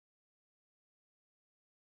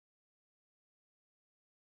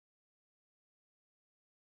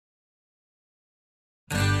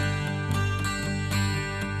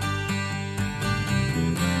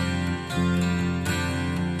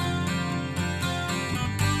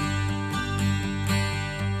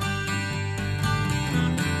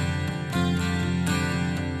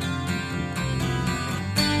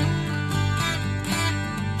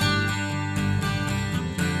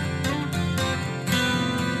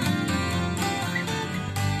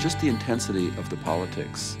Just the intensity of the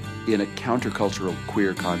politics in a countercultural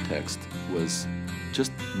queer context was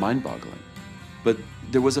just mind-boggling. But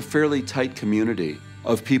there was a fairly tight community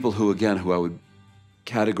of people who, again, who I would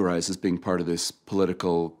categorize as being part of this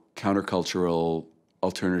political, countercultural,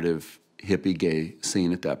 alternative, hippie gay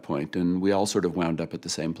scene at that point. And we all sort of wound up at the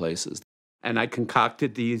same places. And I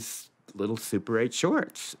concocted these little Super 8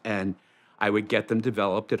 shorts, and I would get them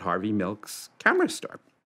developed at Harvey Milk's camera store.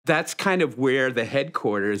 That's kind of where the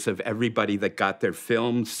headquarters of everybody that got their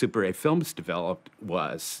films, Super 8 films developed,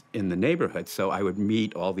 was in the neighborhood. So I would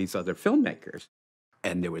meet all these other filmmakers.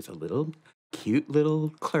 And there was a little cute little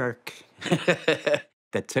clerk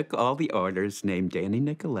that took all the orders named Danny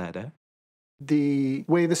Nicoletta. The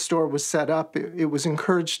way the store was set up, it was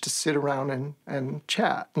encouraged to sit around and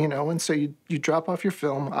chat, you know, and so you drop off your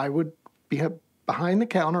film. I would be behind the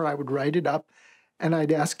counter, I would write it up, and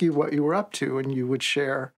I'd ask you what you were up to, and you would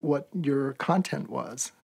share what your content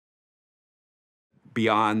was.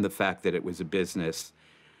 Beyond the fact that it was a business,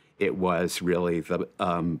 it was really the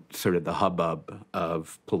sort of the hubbub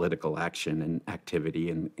of political action and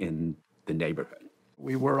activity in the neighborhood.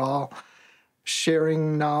 We were all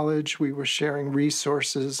sharing knowledge, we were sharing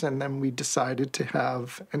resources, and then we decided to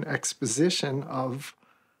have an exposition of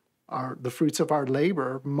the fruits of our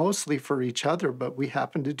labor, mostly for each other, but we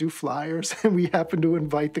happened to do flyers and we happened to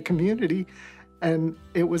invite the community, and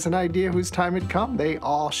it was an idea whose time had come. They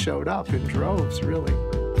all showed up in droves, really.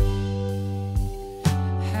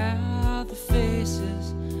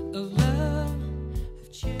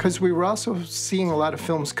 Because we were also seeing a lot of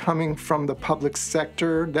films coming from the public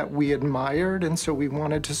sector that we admired, and so we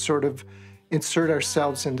wanted to sort of insert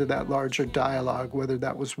ourselves into that larger dialogue, whether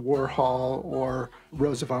that was Warhol or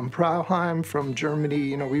Rosa von Brauheim from Germany.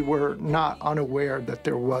 You know, we were not unaware that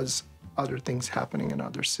there was other things happening in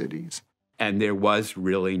other cities. And there was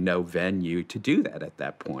really no venue to do that at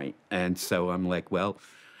that point. And so I'm like, well,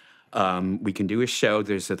 we can do a show.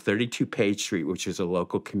 There's a 32 Page Street, which is a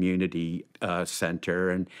local community center,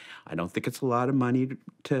 and I don't think it's a lot of money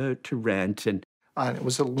to rent. And it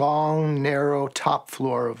was a long, narrow top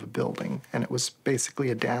floor of a building, and it was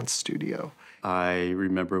basically a dance studio. I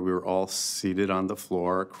remember we were all seated on the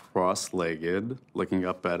floor, cross-legged, looking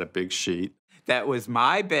up at a big sheet. That was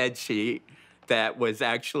my bed sheet that was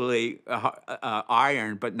actually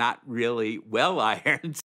ironed, but not really well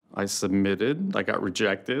ironed. I submitted, I got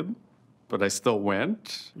rejected, but I still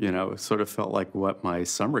went. You know, it sort of felt like what my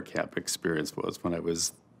summer camp experience was when I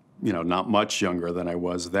was, you know, not much younger than I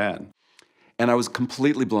was then. And I was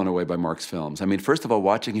completely blown away by Mark's films. I mean, first of all,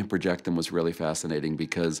 watching him project them was really fascinating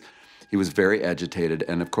because he was very agitated,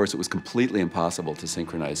 and of course it was completely impossible to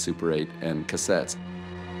synchronize Super 8 and cassettes.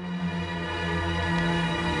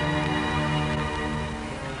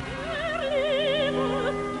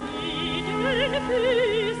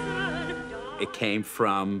 It came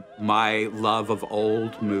from my love of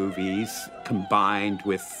old movies combined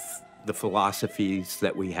with the philosophies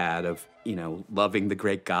that we had of, you know, loving the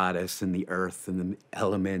great goddess and the earth and the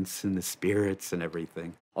elements and the spirits and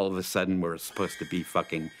everything. All of a sudden, we're supposed to be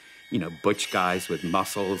fucking, you know, butch guys with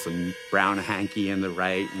muscles and brown hanky in the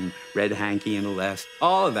right and red hanky in the left.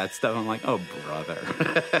 All of that stuff. I'm like, oh, brother.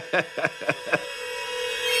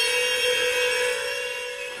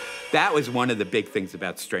 That was one of the big things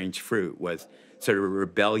about Strange Fruit, was sort of a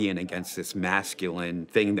rebellion against this masculine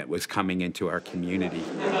thing that was coming into our community.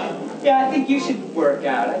 Yeah, I think you should work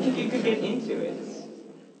out. I think you could get into it.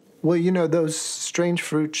 Well, you know, those Strange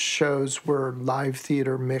Fruit shows were live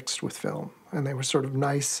theater mixed with film, and they were sort of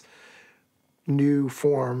nice new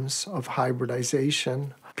forms of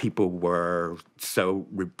hybridization. People were so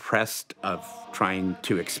repressed of trying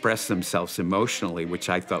to express themselves emotionally, which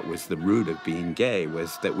I thought was the root of being gay,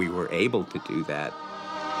 was that we were able to do that.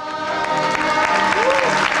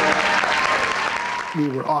 We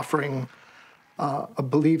were offering a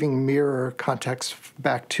believing mirror context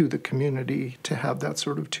back to the community to have that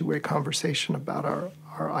sort of two-way conversation about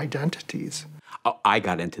our identities. Oh, I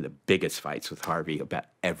got into the biggest fights with Harvey about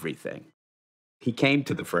everything. He came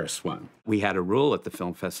to the first one. We had a rule at the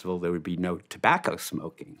film festival, there would be no tobacco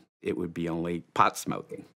smoking. It would be only pot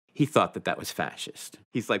smoking. He thought that that was fascist.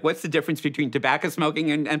 He's like, what's the difference between tobacco smoking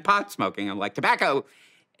and pot smoking? I'm like, tobacco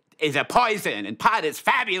is a poison and pot is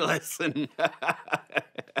fabulous.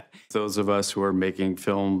 Those of us who were making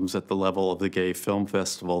films at the level of the Gay Film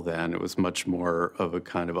Festival then, it was much more of a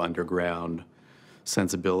kind of underground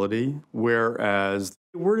sensibility, whereas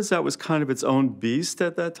Word Is Out was kind of its own beast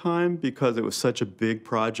at that time because it was such a big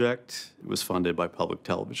project. It was funded by public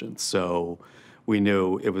television, so we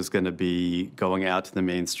knew it was going to be going out to the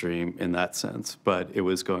mainstream in that sense, but it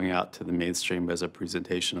was going out to the mainstream as a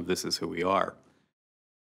presentation of this is who we are.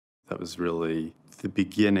 That was really the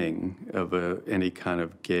beginning of any kind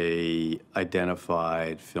of gay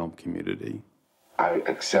identified film community. I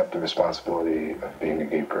accept the responsibility of being a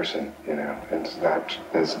gay person, you know, and it's not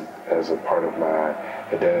as a part of my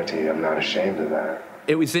identity. I'm not ashamed of that.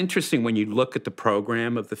 It was interesting when you look at the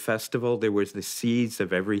program of the festival, there was the seeds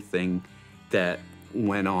of everything that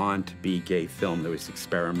went on to be gay film. There was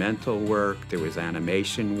experimental work, there was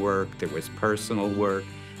animation work, there was personal work,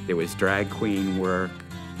 there was drag queen work.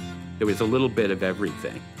 There was a little bit of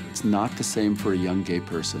everything. It's not the same for a young gay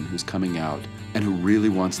person who's coming out and who really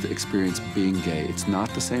wants to experience being gay. It's not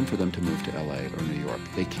the same for them to move to LA or New York.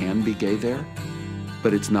 They can be gay there,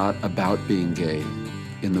 but it's not about being gay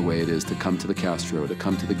in the way it is to come to the Castro, to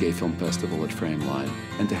come to the Gay Film Festival at Frameline,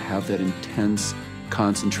 and to have that intense,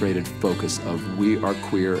 concentrated focus of we are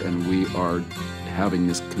queer and we are having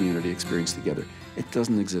this community experience together. It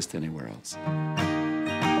doesn't exist anywhere else.